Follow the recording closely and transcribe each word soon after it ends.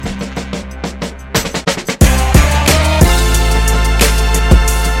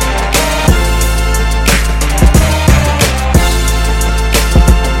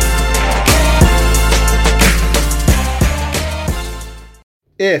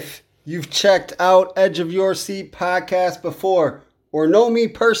If you've checked out Edge of Your Seat podcast before or know me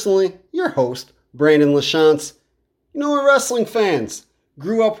personally, your host, Brandon LaChance, you know we're wrestling fans.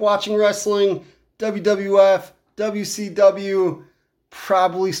 Grew up watching wrestling, WWF, WCW,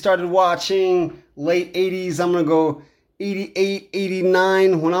 probably started watching late 80s. I'm going to go 88,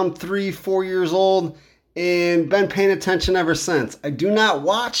 89 when I'm 3-4 years old and been paying attention ever since. I do not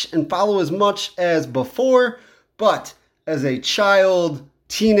watch and follow as much as before, but as a child,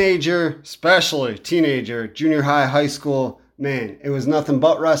 teenager, especially teenager, junior high, high school, man, it was nothing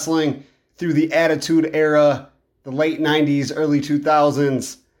but wrestling through the Attitude Era, the late 90s, early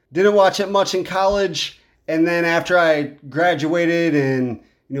 2000s. Didn't watch it much in college, and then after I graduated and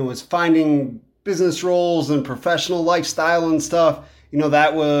was finding business roles and professional lifestyle and stuff,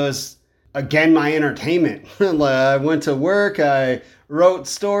 that was again my entertainment. I went to work, I wrote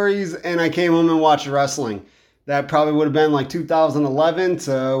stories, and I came home and watched wrestling. That probably would have been like 2011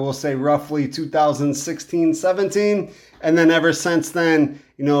 to, we'll say, roughly 2016, 17. And then ever since then,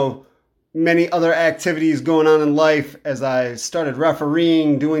 many other activities going on in life as I started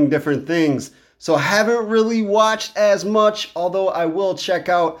refereeing, doing different things. So I haven't really watched as much, although I will check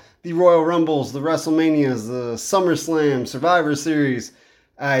out the Royal Rumbles, the WrestleManias, the SummerSlam, Survivor Series.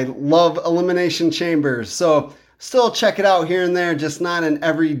 I love Elimination Chambers. So still check it out here and there, just not an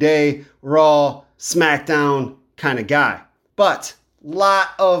everyday Raw, SmackDown kind of guy. But a lot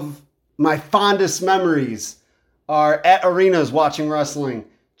of my fondest memories are at arenas watching wrestling,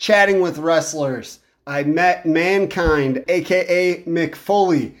 chatting with wrestlers. I met Mankind, aka Mick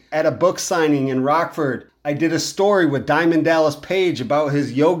Foley, at a book signing in Rockford. I did a story with Diamond Dallas Page about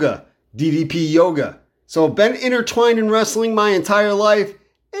his yoga, DDP yoga. So I've been intertwined in wrestling my entire life,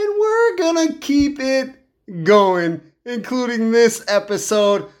 and we're gonna keep it going, including this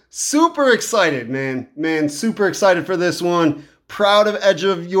episode. Super excited, man, super excited for this one. Proud of Edge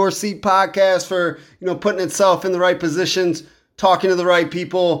of Your Seat podcast for, putting itself in the right positions, talking to the right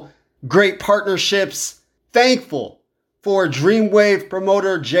people, great partnerships. Thankful for DREAMWAVE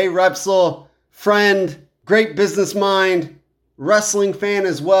promoter Jay Repsol, friend, great business mind, wrestling fan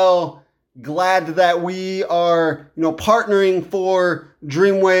as well. Glad that we are, partnering for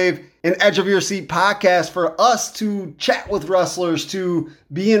DREAMWAVE and Edge of Your Seat podcast for us to chat with wrestlers, to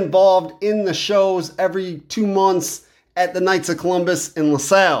be involved in the shows every 2 months at the Knights of Columbus in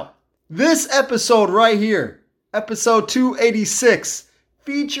LaSalle. This episode right here, episode 286,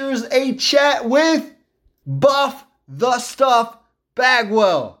 features a chat with Buff the Stuff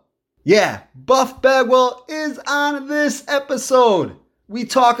Bagwell. Yeah, Buff Bagwell is on this episode. We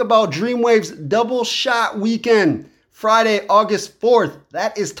talk about DREAMWAVE's Double Shot Weekend, Friday, August 4th.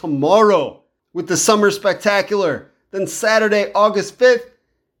 That is tomorrow with the Summer Spectacular. Then Saturday, August 5th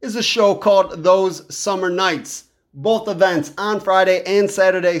is a show called Those Summer Nights. Both events on Friday and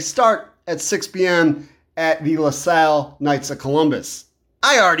Saturday start at 6 p.m. at the Salle Knights of Columbus.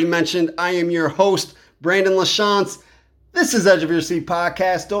 I already mentioned I am your host, Brandon LaChance. This is Edge of Your Seat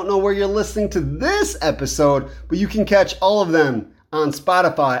podcast. Don't know where you're listening to this episode, but you can catch all of them on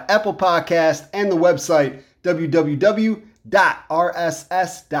Spotify, Apple Podcast, and the website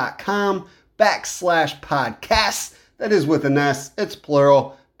www.rss.com/podcasts. That is with an S, it's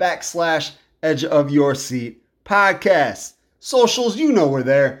plural, / Edge of Your Seat podcast. Socials, we're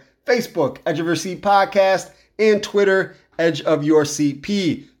there. Facebook, Edge of Your Seat podcast, and Twitter, Edge of Your Seat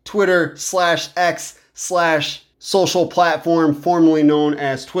P. Twitter /X/social platform formerly known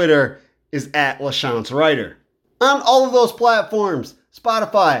as Twitter is at LaChance Writer. On all of those platforms,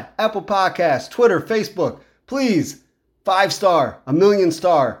 Spotify, Apple Podcasts, Twitter, Facebook, please 5-star,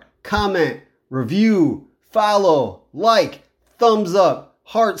 1,000,000-star, comment, review, follow, like, thumbs up,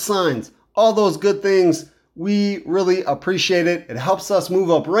 heart signs, all those good things. We really appreciate it. It helps us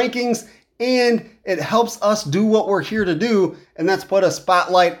move up rankings and it helps us do what we're here to do, and that's put a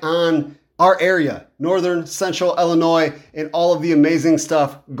spotlight on our area, Northern Central Illinois, and all of the amazing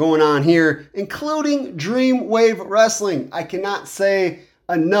stuff going on here, including DREAMWAVE Wrestling. I cannot say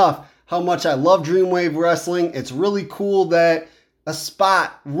enough how much I love DREAMWAVE Wrestling. It's really cool that a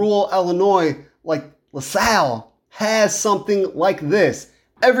spot, rural Illinois, like LaSalle, has something like this.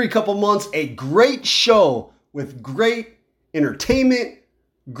 Every couple months, a great show with great entertainment,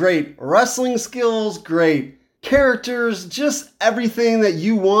 great wrestling skills, great characters, just everything that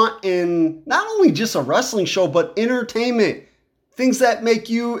you want in not only just a wrestling show, but entertainment. Things that make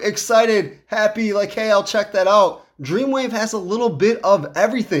you excited, happy, like, hey, I'll check that out. DREAMWAVE has a little bit of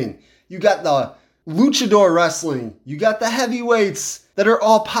everything. You got the luchador wrestling. You got the heavyweights that are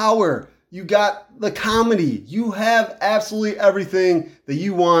all power. You got the comedy. You have absolutely everything that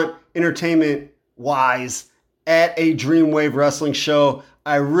you want entertainment-wise at a DREAMWAVE wrestling show.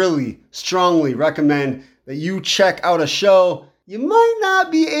 I really strongly recommend that you check out a show. You might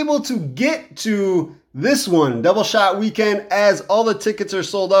not be able to get to this one, Double Shot Weekend, as all the tickets are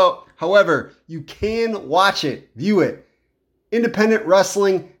sold out. However, you can watch it, view it.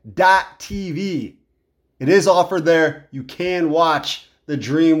 IndependentWrestling.tv. It is offered there. You can watch the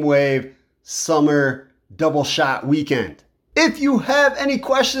DREAMWAVE Summer Double Shot Weekend. If you have any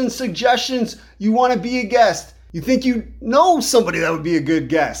questions, suggestions, you want to be a guest, you think you know somebody that would be a good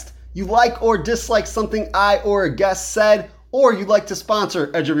guest, you like or dislike something I or a guest said, or you'd like to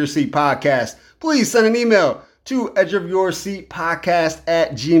sponsor Edge of Your Seat Podcast, please send an email to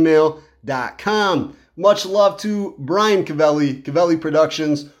edgeofyourseatpodcast@gmail.com. Much love to Brian Cavelli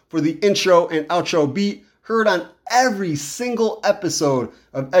Productions, for the intro and outro beat heard on every single episode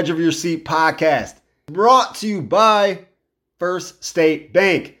of Edge of Your Seat Podcast. Brought to you by First State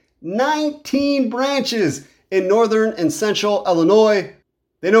Bank. 19 branches in northern and central Illinois.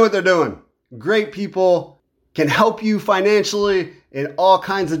 They know what they're doing. Great people, can help you financially in all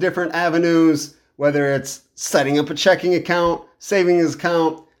kinds of different avenues, whether it's setting up a checking account, savings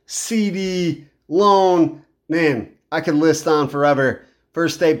account, CD, loan. Man, I could list on forever.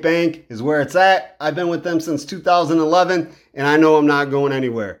 First State Bank is where it's at. I've been with them since 2011, and I know I'm not going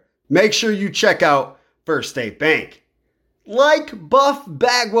anywhere. Make sure you check out First State Bank. Like Buff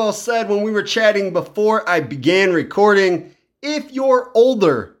Bagwell said when we were chatting before I began recording, if you're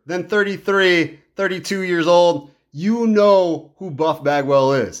older than 33, 32 years old, you know who Buff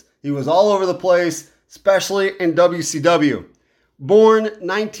Bagwell is. He was all over the place, especially in WCW. Born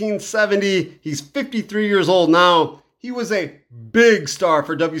 1970, he's 53 years old now. He was a big star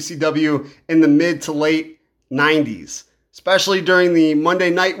for WCW in the mid to late 90s, especially during the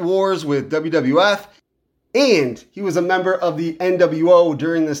Monday Night Wars with WWF. And he was a member of the NWO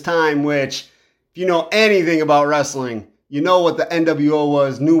during this time, which, if you know anything about wrestling, you know what the NWO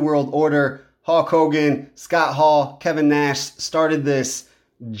was, New World Order. Hulk Hogan, Scott Hall, Kevin Nash started this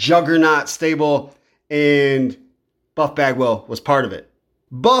juggernaut stable, and Buff Bagwell was part of it.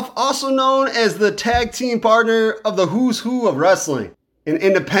 Buff, also known as the tag team partner of the Who's Who of Wrestling. In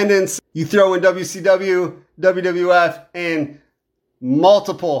independence, you throw in WCW, WWF, and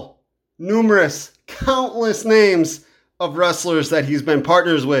numerous, countless names of wrestlers that he's been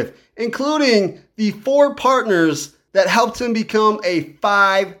partners with, including the 4 partners that helped him become a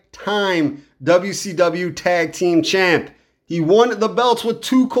 5-time WCW Tag Team Champ. He won the belts with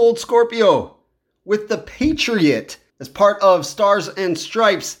 2 Cold Scorpio, with the Patriot as part of Stars and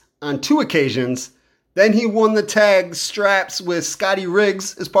Stripes on 2 occasions. Then he won the tag straps with Scotty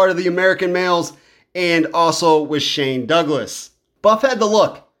Riggs as part of the American Males, and also with Shane Douglas. Buff had the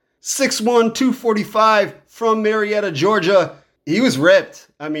look. 6'1", 245 from Marietta, Georgia. He was ripped.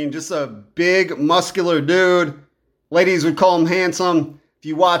 I mean, just a big, muscular dude. Ladies would call him handsome. If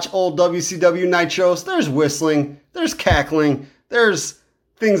you watch old WCW Nitros, there's whistling, there's cackling, there's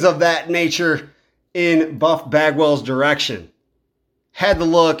things of that nature in Buff Bagwell's direction. Had the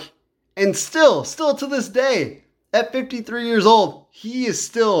look, and still to this day, at 53 years old, he is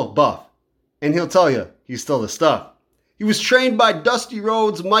still Buff. And he'll tell you, he's still the stuff. He was trained by Dusty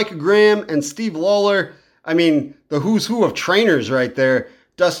Rhodes, Mike Graham, and Steve Lawler. I mean, the who's who of trainers right there.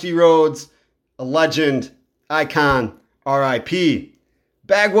 Dusty Rhodes, a legend, icon, R.I.P.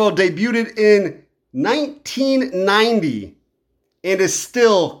 Bagwell debuted in 1990 and is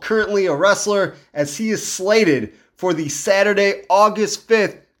still currently a wrestler, as he is slated for the Saturday, August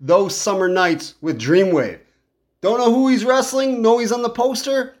 5th, Those Summer Nights with DREAMWAVE. Don't know who he's wrestling? Know he's on the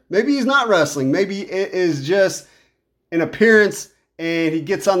poster? Maybe he's not wrestling. Maybe it is just an appearance and he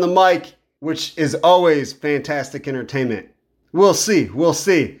gets on the mic, which is always fantastic entertainment. We'll see.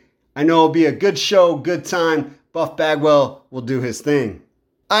 I know it'll be a good show, good time. Buff Bagwell will do his thing.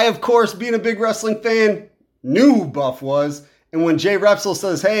 I, of course, being a big wrestling fan, knew who Buff was. And when Jay Repsol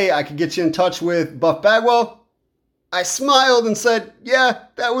says, hey, I could get you in touch with Buff Bagwell, I smiled and said, yeah,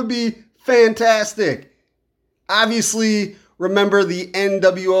 that would be fantastic. Obviously, remember the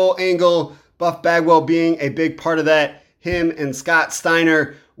NWO angle, Buff Bagwell being a big part of that. Him and Scott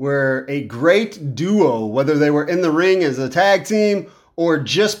Steiner were a great duo, whether they were in the ring as a tag team or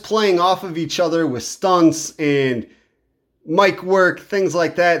just playing off of each other with stunts and mic work, things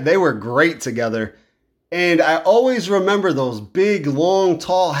like that. They were great together. And I always remember those big, long,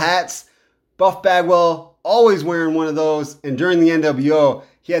 tall hats. Buff Bagwell always wearing one of those. And during the NWO,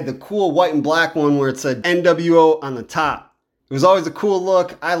 he had the cool white and black one where it said NWO on the top. It was always a cool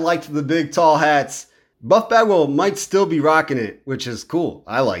look. I liked the big, tall hats. Buff Bagwell might still be rocking it, which is cool.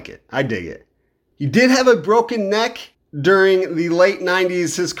 I like it. I dig it. He did have a broken neck during the late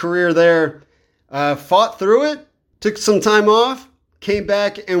 90s, his career there. Fought through it, took some time off, came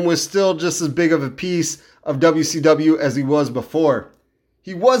back, and was still just as big of a piece of WCW as he was before.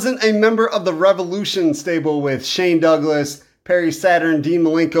 He wasn't a member of the Revolution stable with Shane Douglas, Perry Saturn, Dean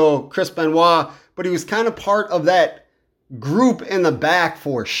Malenko, Chris Benoit, but he was kind of part of that group in the back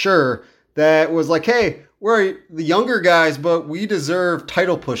for sure that was like, hey, we're the younger guys, but we deserve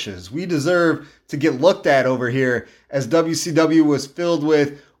title pushes. We deserve to get looked at over here, as WCW was filled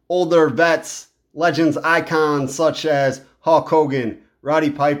with older vets, legends, icons such as Hulk Hogan,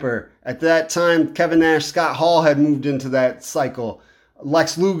 Roddy Piper. At that time, Kevin Nash, Scott Hall had moved into that cycle.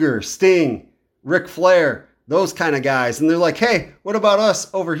 Lex Luger, Sting, Ric Flair, those kind of guys. And they're like, hey, what about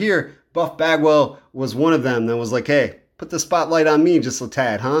us over here? Buff Bagwell was one of them that was like, hey, put the spotlight on me just a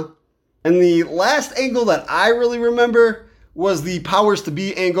tad, huh? And the last angle that I really remember was the Powers to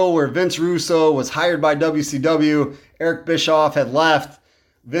Be angle where Vince Russo was hired by WCW. Eric Bischoff had left.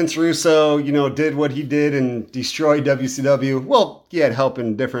 Vince Russo, did what he did and destroyed WCW. Well, he had help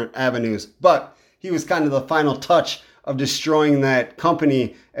in different avenues, but he was kind of the final touch of destroying that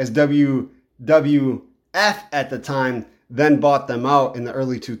company, as WWF at the time then bought them out in the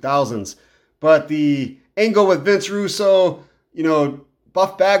early 2000s. But the angle with Vince Russo,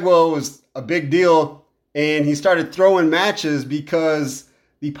 Buff Bagwell was a big deal, and he started throwing matches because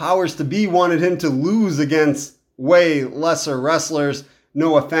the Powers to Be wanted him to lose against way lesser wrestlers.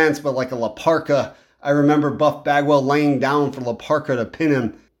 No offense, but like a La Parka. I remember Buff Bagwell laying down for La Parka to pin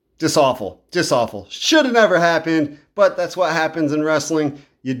him. Just awful. Should have never happened, but that's what happens in wrestling.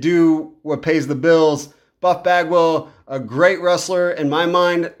 You do what pays the bills. Buff Bagwell, a great wrestler in my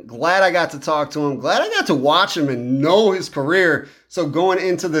mind. Glad I got to talk to him. Glad I got to watch him and know his career. So going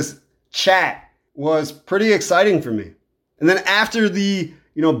into this chat was pretty exciting for me. And then after the,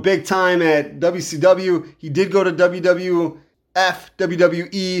 big time at WCW, he did go to WWE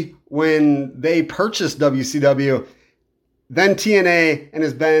when they purchased WCW, then TNA, and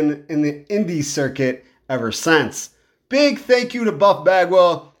has been in the indie circuit ever since. Big thank you to Buff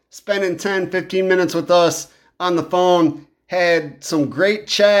Bagwell, spending 10, 15 minutes with us on the phone. Had some great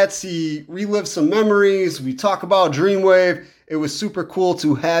chats. He relived some memories. We talk about DREAMWAVE. It was super cool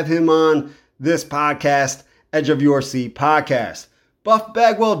to have him on this podcast, Edge of Your Seat podcast. Buff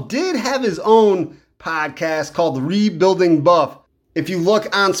Bagwell did have his own podcast called Rebuilding Buff. If you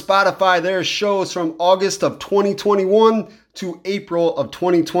look on Spotify, there are shows from August of 2021 to April of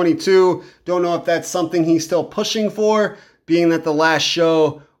 2022. Don't know if that's something he's still pushing for, being that the last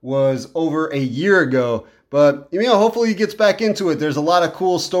show was over a year ago. But, hopefully he gets back into it. There's a lot of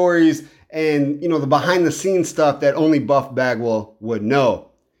cool stories and, the behind the scenes stuff that only Buff Bagwell would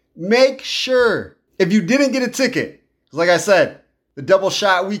know. Make sure, if you didn't get a ticket, like I said, the double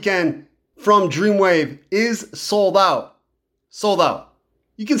shot weekend from DREAMWAVE is sold out.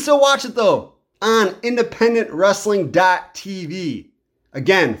 You can still watch it though on independentwrestling.tv.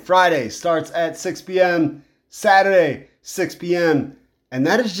 Again, Friday starts at 6 p.m., Saturday 6 p.m., and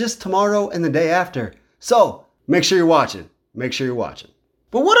that is just tomorrow and the day after. So make sure you're watching.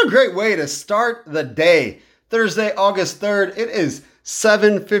 But what a great way to start the day. Thursday, August 3rd. It is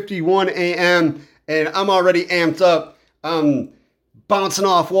 7:51 a.m. and I'm already amped up. Bouncing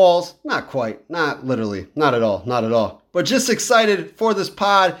off walls. Not quite. Not literally. Not at all. But just excited for this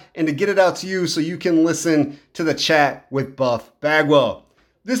pod and to get it out to you so you can listen to the chat with Buff Bagwell.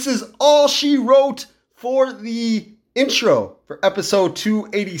 This is all she wrote for the intro for episode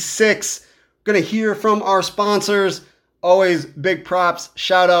 286. Going to hear from our sponsors. Always big props.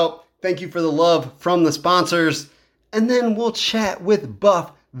 Shout out. Thank you for the love from the sponsors. And then we'll chat with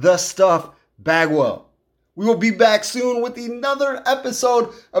Buff the Stuff Bagwell. We will be back soon with another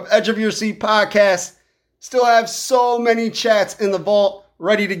episode of Edge of Your Seat podcast. Still have so many chats in the vault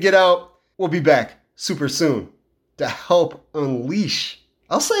ready to get out. We'll be back super soon to help unleash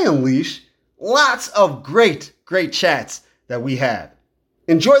lots of great chats that we have.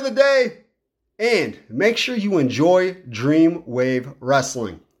 Enjoy the day and make sure you enjoy DREAMWAVE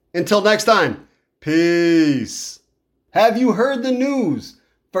Wrestling. Until next time, peace. Have you heard the news?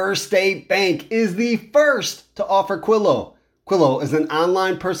 First State Bank is the first to offer Quillo. Quillo is an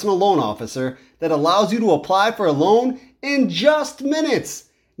online personal loan officer that allows you to apply for a loan in just minutes.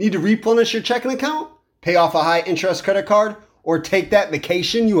 Need to replenish your checking account, pay off a high interest credit card, or take that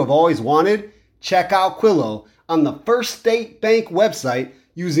vacation you have always wanted? Check out Quillo on the First State Bank website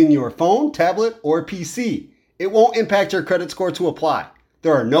using your phone, tablet, or PC. It won't impact your credit score to apply.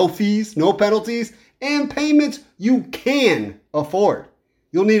 There are no fees, no penalties, and payments you can afford.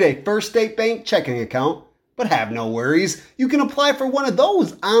 You'll need a First State Bank checking account, but have no worries. You can apply for one of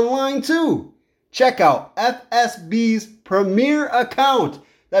those online too. Check out FSB's Premier account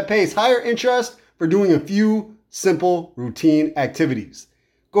that pays higher interest for doing a few simple routine activities.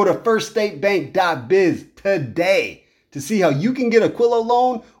 Go to firststatebank.biz today to see how you can get a Quillo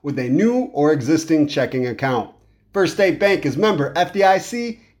loan with a new or existing checking account. First State Bank is member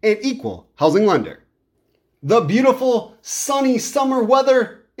FDIC and equal housing lender. The beautiful sunny summer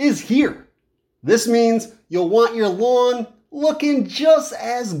weather is here. This means you'll want your lawn looking just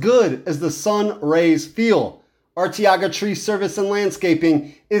as good as the sun rays feel. Arteaga Tree Service and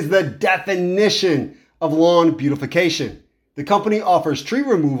Landscaping is the definition of lawn beautification. The company offers tree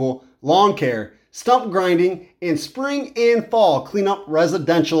removal, lawn care, stump grinding, and spring and fall cleanup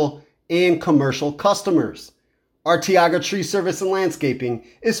residential and commercial customers. Arteaga Tree Service and Landscaping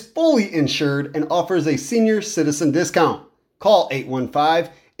is fully insured and offers a senior citizen discount. Call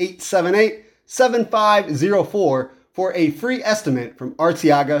 815-878-7504 for a free estimate from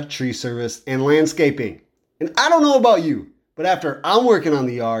Arteaga Tree Service and Landscaping. And I don't know about you, but after I'm working on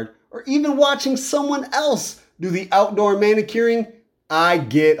the yard or even watching someone else do the outdoor manicuring, I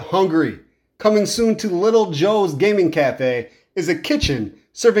get hungry. Coming soon to Little Joe's Gaming Cafe is a kitchen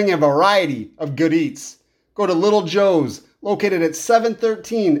serving a variety of good eats. Go to Little Joe's, located at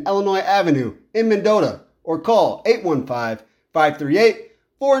 713 Illinois Avenue in Mendota, or call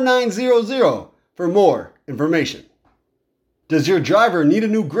 815-538-4900 for more information. Does your driver need a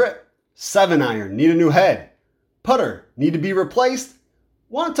new grip? 7-iron need a new head? Putter need to be replaced?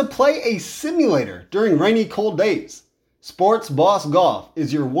 Want to play a simulator during rainy, cold days? Sports Boss Golf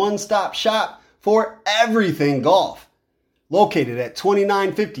is your one-stop shop for everything golf. Located at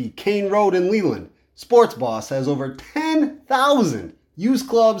 2950 Kane Road in Leland, Sports Boss has over 10,000 used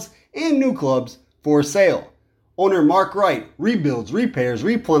clubs and new clubs for sale. Owner Mark Wright rebuilds, repairs,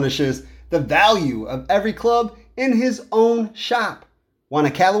 replenishes the value of every club in his own shop. Want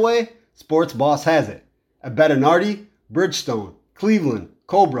a Callaway? Sports Boss has it. A Bettinardi, Bridgestone, Cleveland,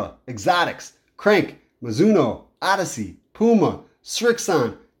 Cobra, Exotics, Crank, Mizuno, Odyssey, Puma,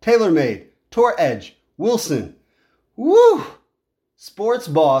 Srixon, TaylorMade, Tour Edge, Wilson. Woo! Sports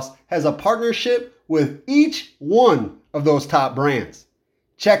Boss has a partnership with each one of those top brands.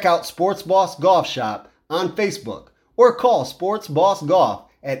 Check out Sports Boss Golf Shop on Facebook or call Sports Boss Golf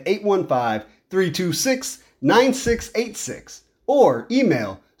at 815-326-9686 or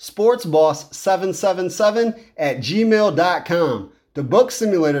email sportsboss777@gmail.com to book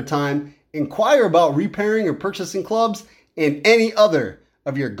simulator time, inquire about repairing or purchasing clubs, and any other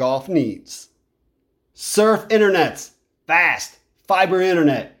of your golf needs. Surf Internet's fast fiber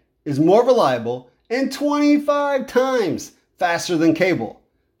internet is more reliable and 25 times faster than cable.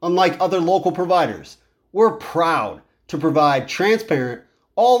 Unlike other local providers, we're proud to provide transparent,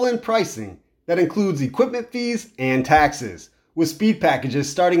 all-in pricing that includes equipment fees and taxes. With speed packages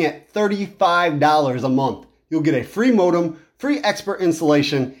starting at $35 a month, you'll get a free modem, free expert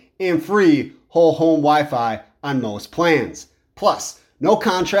installation, and free whole home Wi-Fi on most plans. Plus, no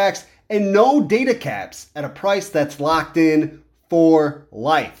contracts and no data caps at a price that's locked in for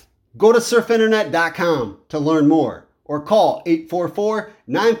life. Go to surfinternet.com to learn more or call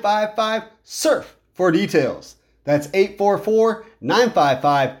 844-955-SURF for details. That's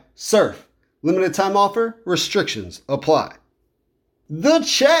 844-955-SURF. Limited time offer, restrictions apply. The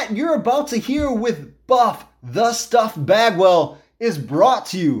chat you're about to hear with Buff the Stuff Bagwell is brought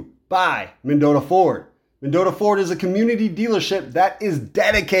to you by Mendota Ford. Mendota Ford is a community dealership that is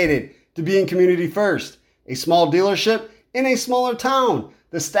dedicated to being community first. A small dealership in a smaller town.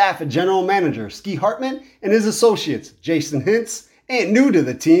 The staff and general manager, Ski Hartman, and his associates, Jason Hintz, and new to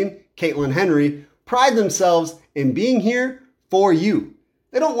the team, Caitlin Henry, pride themselves in being here for you.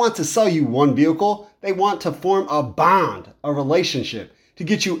 They don't want to sell you one vehicle. They want to form a bond, a relationship, to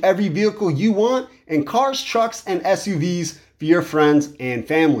get you every vehicle you want and cars, trucks, and SUVs for your friends and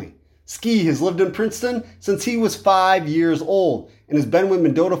family. Ski has lived in Princeton since he was 5 years old and has been with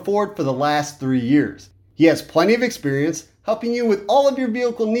Mendota Ford for the last 3 years. He has plenty of experience helping you with all of your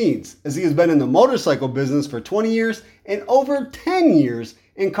vehicle needs, as he has been in the motorcycle business for 20 years and over 10 years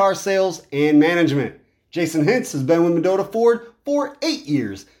in car sales and management. Jason Hintz has been with Mendota Ford for 8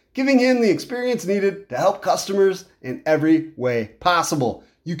 years, giving him the experience needed to help customers in every way possible.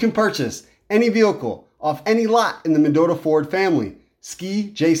 You can purchase any vehicle off any lot in the Mendota Ford family. Ski,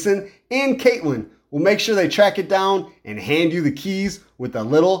 Jason, and Caitlin will make sure they track it down and hand you the keys with a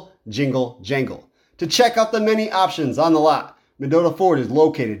little jingle jangle. To check out the many options on the lot, Mendota Ford is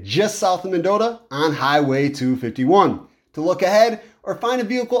located just south of Mendota on Highway 251. To look ahead or find a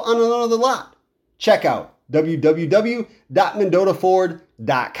vehicle on another lot, check out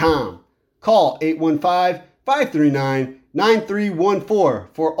www.mendotaford.com. Call 815-539-9314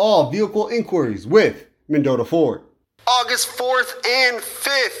 for all vehicle inquiries with Mendota Ford. August 4th and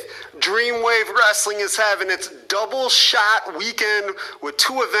 5th, DREAMWAVE Wrestling is having its double shot weekend with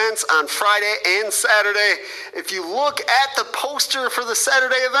 2 events on Friday and Saturday. If you look at the poster for the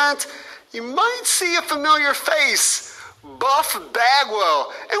Saturday event, you might see a familiar face, Buff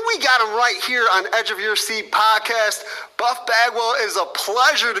Bagwell. And we got him right here on Edge of Your Seat podcast. Buff Bagwell, it is a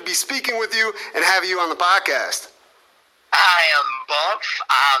pleasure to be speaking with you and have you on the podcast. I am Buff,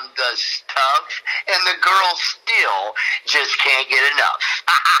 I'm the stuff, and the girls still just can't get enough.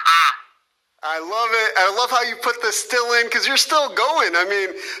 I love it. I love how you put the still in, because you're still going. I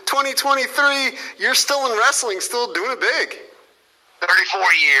mean, 2023, you're still in wrestling, still doing it big. 34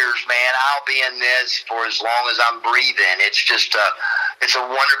 years, man. I'll be in this for as long as I'm breathing. It's just it's a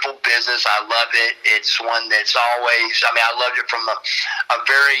wonderful business. I love it. It's one that's always, I loved it from a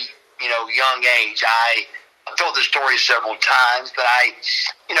very, young age. I've told this story several times, but I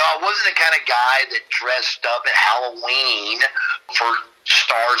wasn't the kind of guy that dressed up at Halloween for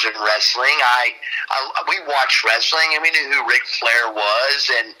stars in wrestling. We watched wrestling, and we knew who Ric Flair was,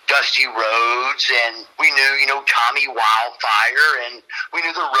 and Dusty Rhodes, and we knew, Tommy Wildfire, and we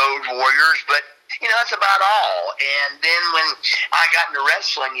knew the Road Warriors, but that's about all. And then when I got into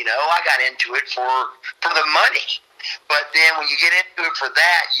wrestling, I got into it for the money. But then when you get into it for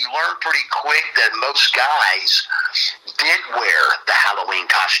that, you learn pretty quick that most guys did wear the Halloween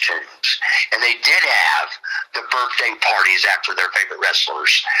costumes, and they did have the birthday parties after their favorite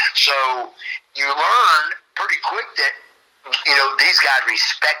wrestlers. So you learn pretty quick that, these guys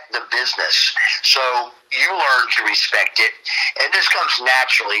respect the business. So you learn to respect it, and this comes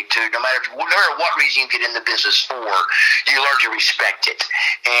naturally to no matter what reason you get in the business for, you learn to respect it.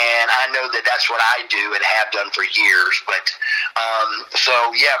 And I know that that's what I do and have done for years. But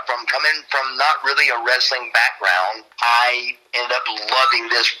from coming from not really a wrestling background, I ended up loving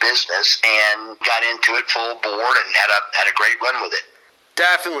this business and got into it full board and had a great run with it.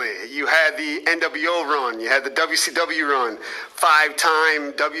 Definitely. You had the NWO run. You had the WCW run.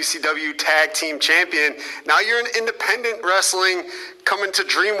 5-time WCW Tag Team Champion. Now you're in independent wrestling coming to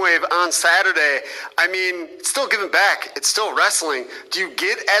DREAMWAVE on Saturday. I mean, still giving back. It's still wrestling. Do you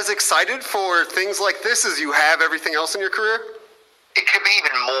get as excited for things like this as you have everything else in your career? It could be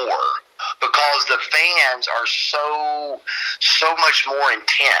even more, because the fans are so much more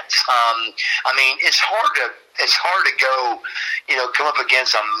intense. It's hard to go, come up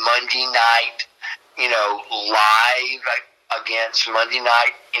against a Monday night, live against Monday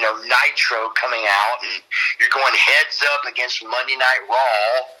night, Nitro coming out, and you're going heads up against Monday Night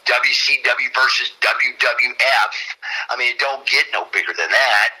Raw, WCW versus WWF. It don't get no bigger than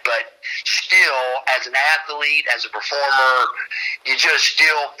that, but still, as an athlete, as a performer, you just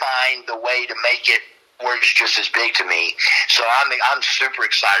still find the way to make it where it's just as big to me. So I'm super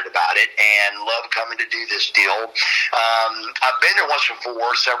excited about it and love coming to do this deal. I've been there once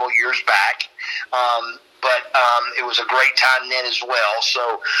before, several years back, but it was a great time then as well.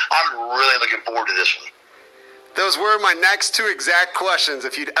 So I'm really looking forward to this one. Those were my next 2 exact questions.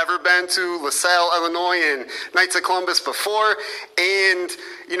 If you'd ever been to LaSalle, Illinois, and Knights of Columbus before, and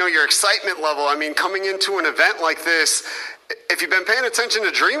your excitement level. Coming into an event like this, if you've been paying attention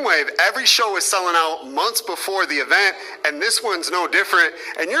to DREAMWAVE, every show is selling out months before the event, and this one's no different.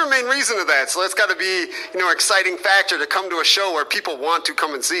 And you're a main reason of that. So that's got to be, exciting factor to come to a show where people want to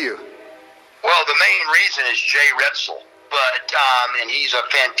come and see you. Well, the main reason is Jay Repsol, and he's a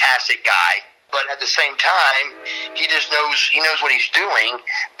fantastic guy. But at the same time, he knows what he's doing.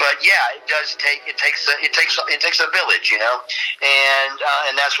 But yeah, it takes a village,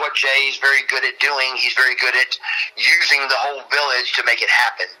 and that's what Jay's very good at doing. He's very good at using the whole village to make it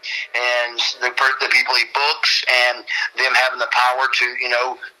happen. And the people he books, and them having the power to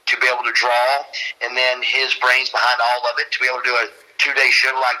be able to draw, and then his brains behind all of it to be able to do a 2-day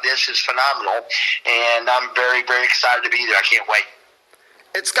show like this is phenomenal. And I'm very, very excited to be there. I can't wait.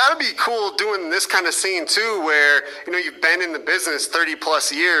 It's got to be cool doing this kind of scene too, where you've been in the business 30 plus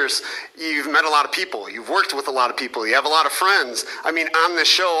years. You've met a lot of people. You've worked with a lot of people. You have a lot of friends. On this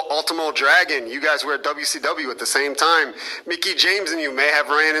show, Ultimo Dragon, you guys were at WCW at the same time. Mickey James and you may have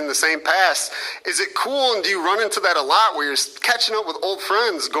ran in the same past. Is it cool, and do you run into that a lot, where you're catching up with old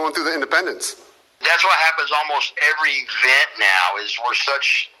friends going through the independents? That's what happens almost every event now. Is we're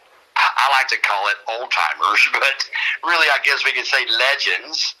such, I like to call it old timers, but really I guess we could say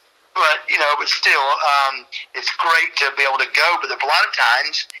legends. But but still, it's great to be able to go. But a lot of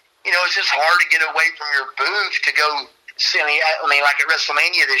times, it's just hard to get away from your booth to go see, I mean, like at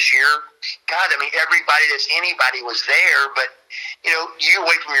WrestleMania this year, God, I mean, anybody was there, but you know, you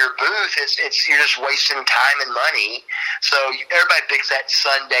away from your booth, you're just wasting time and money. So everybody picks that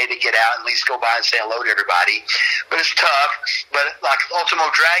Sunday to get out and at least go by and say hello to everybody. But it's tough. But like Ultimo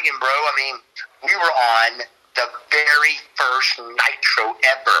Dragon, bro, I mean, we were on the very first Nitro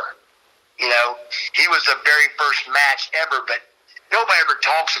ever. You know, he was the very first match ever, but nobody ever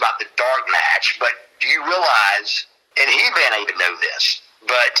talks about the dark match. But do you realize, and he may not even know this,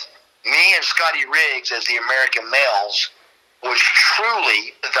 but me and Scotty Riggs as the American Males was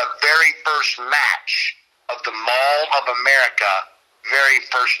truly the very first match of the Mall of America, very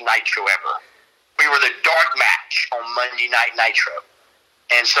first Nitro ever. We were the dark match on Monday Night Nitro.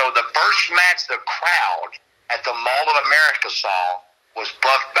 And so the first match the crowd at the Mall of America saw was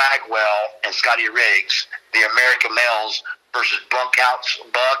Buff Bagwell and Scotty Riggs, the American Males, versus Buck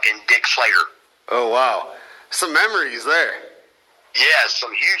and Dick Slater. Oh, wow. Some memories there. Yeah,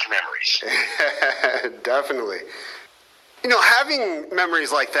 some huge memories. Definitely. You know, having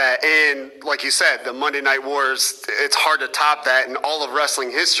memories like that, and like you said, the Monday Night Wars, it's hard to top that in all of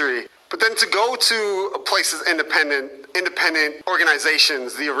wrestling history. But then to go to places, independent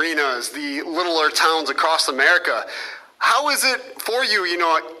organizations, the arenas, the littler towns across America, how is it for you, you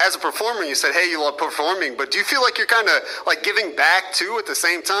know, as a performer? You said, hey, you love performing, but do you feel like you're kind of like giving back too at the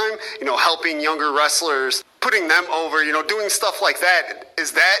same time, you know, helping younger wrestlers, putting them over, you know, doing stuff like that?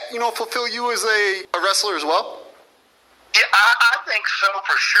 Is that, you know, fulfill you as a wrestler as well? Yeah, I think so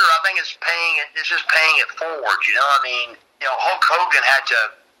for sure. I think it's just paying it forward. You know, I mean, you know, Hulk Hogan had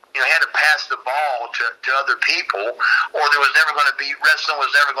to pass the ball to other people, or there was never going to be, wrestling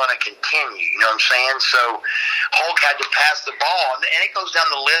was never going to continue. You know what I'm saying? So Hulk had to pass the ball, and it goes down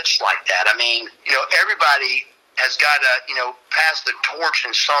the list like that. I mean, you know, everybody has got to, you know, pass the torch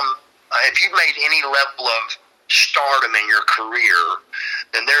in some. If you've made any level of stardom in your career,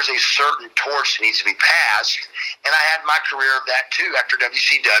 then there's a certain torch that needs to be passed. And I had my career of that too after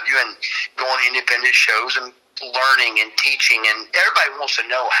WCW and going to independent shows and learning and teaching, and everybody wants to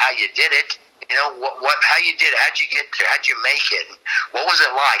know how you did it. You know, how you did it, how'd you get there, how'd you make it, what was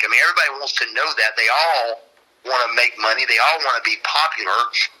it like? I mean, everybody wants to know that. They all want to make money, they all want to be popular,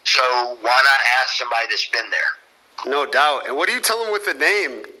 so why not ask somebody that's been there? No doubt. And what do you tell them with the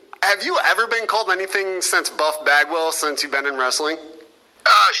name? Have you ever been called anything since Buff Bagwell, since you've been in wrestling?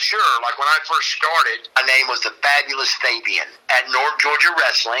 Sure. Like when I first started, my name was the Fabulous Fabian at North Georgia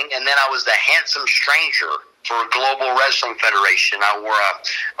Wrestling, and then I was the Handsome Stranger for Global Wrestling Federation. I wore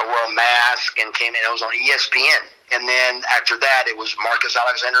a mask and came in. It was on ESPN. And then after that, it was Marcus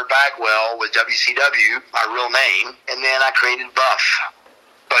Alexander Bagwell with WCW, my real name. And then I created Buff.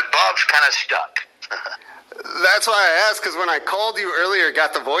 But Buff kind of stuck. That's why I asked, because when I called you earlier,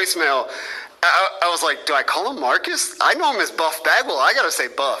 got the voicemail, I was like, do I call him Marcus? I know him as Buff Bagwell. I got to say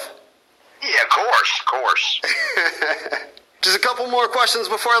Buff. Yeah, of course. Just a couple more questions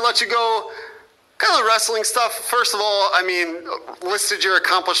before I let you go. Kind of the wrestling stuff. First of all, I mean, listed your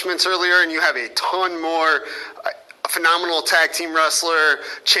accomplishments earlier, and you have a ton more. A phenomenal tag team wrestler,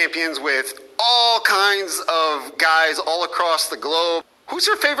 champions with all kinds of guys all across the globe. Who's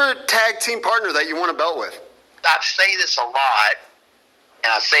your favorite tag team partner that you won a belt with? I say this a lot,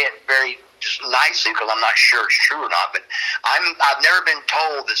 and I say it very just nicely because I'm not sure it's true or not, but I've never been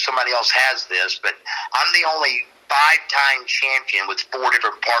told that somebody else has this, but I'm the only 5-time champion with 4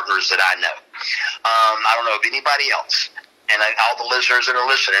 different partners that I know. I don't know of anybody else. And all the listeners that are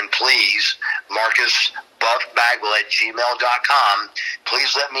listening, please, Marcus Buff Bagwell at gmail.com.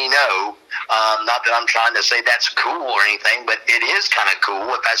 Please let me know. Not that I'm trying to say that's cool or anything, but it is kind of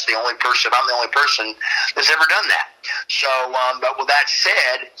cool if that's the only person, if I'm the only person that's ever done that. So, but with that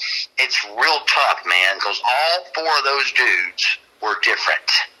said, it's real tough, man, because all 4 of those dudes were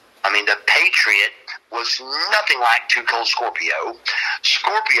different. I mean, the Patriot was nothing like Too Cold Scorpio.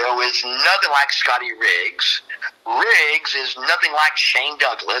 Scorpio is nothing like Scotty Riggs. Riggs is nothing like Shane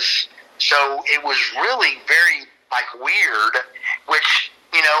Douglas. So it was really very, weird, which,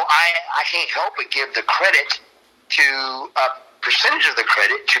 you know, I can't help but give the credit to a percentage of the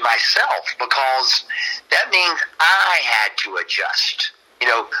credit to myself, because that means I had to adjust. You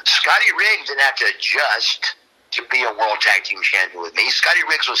know, Scotty Riggs didn't have to adjust to be a World Tag Team Champion with me. Scotty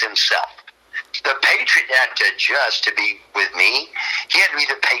Riggs was himself. The Patriot didn't have to adjust to be with me. He had to be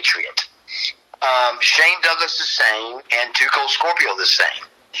the Patriot. Shane Douglas the same, and Too Cold Scorpio the same.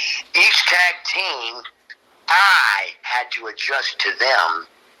 Each tag team, I had to adjust to them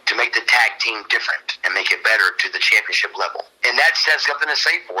to make the tag team different and make it better to the championship level. And that's something to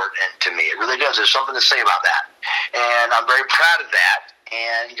say for it, and to me. It really does. There's something to say about that. And I'm very proud of that.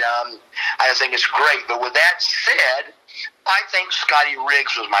 And I just think it's great. But with that said, I think Scotty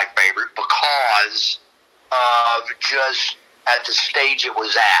Riggs was my favorite because of just at the stage it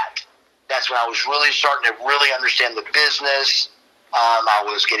was at. That's when I was really starting to really understand the business. I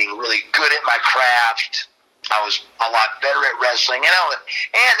was getting really good at my craft. I was a lot better at wrestling, and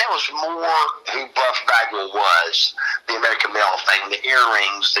that was more who Buff Bagwell was. The American Male thing, the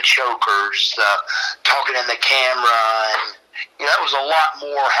earrings, the chokers, talking in the camera, and that was a lot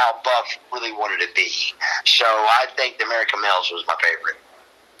more how Buff really wanted to be. So I think the American Males was my favorite.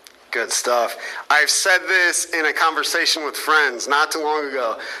 Good stuff. I've said this in a conversation with friends not too long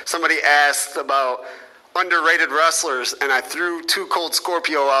ago. Somebody asked about underrated wrestlers, and I threw Too Cold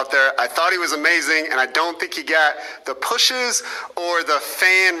Scorpio out there. I thought he was amazing, and I don't think he got the pushes or the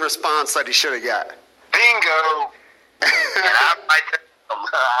fan response that he should have got. Bingo! And I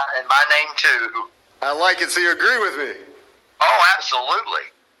and my name too. I like it, so you agree with me? Oh,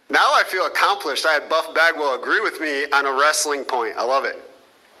 absolutely. Now I feel accomplished. I had Buff Bagwell agree with me on a wrestling point. I love it.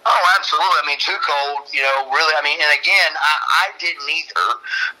 Oh, absolutely. I mean, Too Cold, really, and again, I didn't either.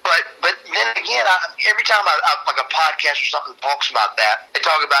 But then again, every time I like a podcast or something talks about that, they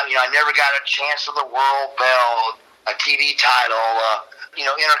talk about, I never got a chance of the world belt, a TV title,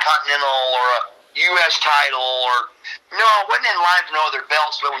 Intercontinental or a U.S. title, or, I wasn't in line for no other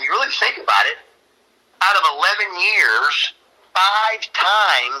belts. But when you really think about it, out of 11 years, 5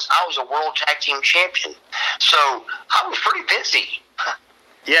 times I was a World Tag Team Champion. So I was pretty busy.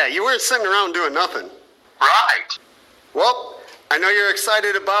 Yeah, you weren't sitting around doing nothing. Right. Well, I know you're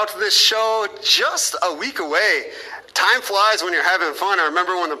excited about this show, just a week away. Time flies when you're having fun. I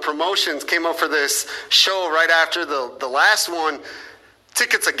remember when the promotions came up for this show right after the last one,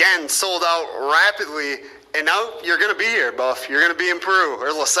 tickets again sold out rapidly, and now you're going to be here, Buff. You're going to be in Peru,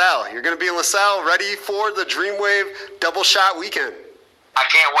 or LaSalle. You're going to be in LaSalle ready for the DREAMWAVE double shot weekend. I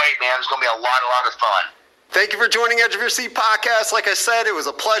can't wait, man. It's going to be a lot of fun. Thank you for joining Edge of Your Seat podcast. Like I said, it was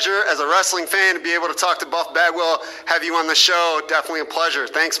a pleasure as a wrestling fan to be able to talk to Buff Bagwell, have you on the show. Definitely a pleasure.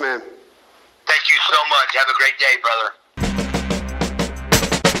 Thanks, man. Thank you so much. Have a great day, brother.